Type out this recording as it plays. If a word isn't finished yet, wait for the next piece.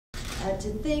To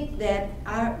think that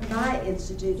my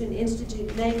institute, an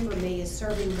institute named for me, is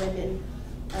serving women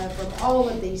from all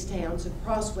of these towns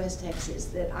across West Texas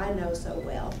that I know so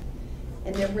well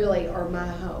and that really are my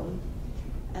home,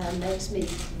 makes me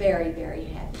very, very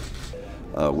happy.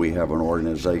 We have an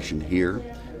organization here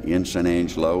in San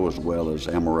Angelo, as well as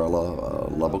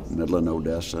Amarillo, Lubbock, Midland,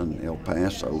 Odessa, and El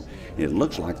Paso. It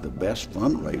looks like the best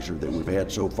fundraiser that we've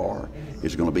had so far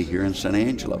is going to be here in San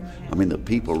Angelo. I mean, the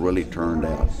people really turned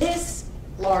out. This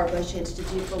Laura Bush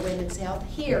Institute for Women's Health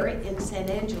here in San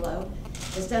Angelo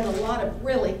has done a lot of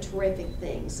really terrific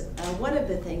things. One of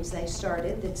the things they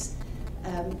started that's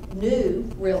new,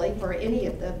 really, for any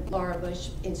of the Laura Bush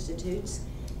Institutes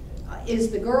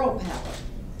is the Girl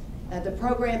Power. The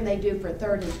program they do for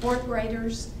 3rd and 4th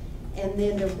graders, and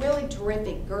then the really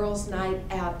terrific Girls Night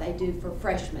Out they do for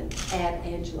freshmen at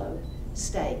Angelo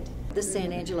State. The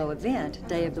San Angelo event,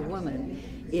 Day of the Woman,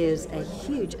 is a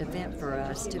huge event for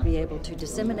us to be able to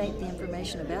disseminate the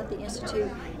information about the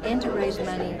Institute and to raise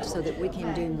money so that we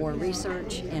can do more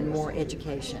research and more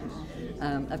education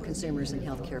of consumers and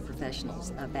healthcare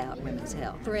professionals about women's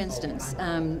health. For instance,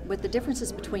 with the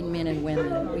differences between men and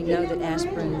women, we know that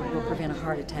aspirin will prevent a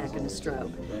heart attack and a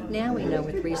stroke. Now we know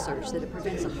with research that it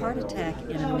prevents a heart attack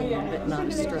in a man but not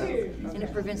a stroke, and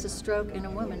it prevents a stroke in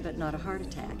a woman but not a heart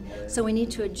attack. So we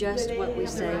need to adjust what we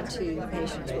say to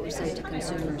patients, what we say to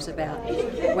consumers about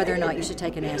whether or not you should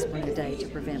take an aspirin a day to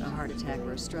prevent a heart attack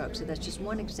or a stroke. So that's just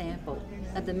one example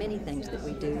of the many things that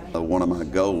we do. One of my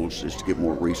goals is to get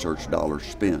more research dollars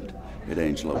spent at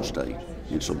Angelo State,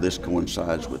 and so this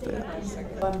coincides with that.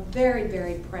 I'm very,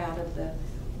 very proud of the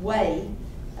way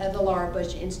the Laura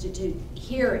Bush Institute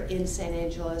here in San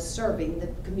Angelo is serving the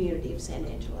community of San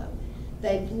Angelo.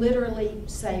 They've literally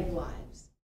saved lives.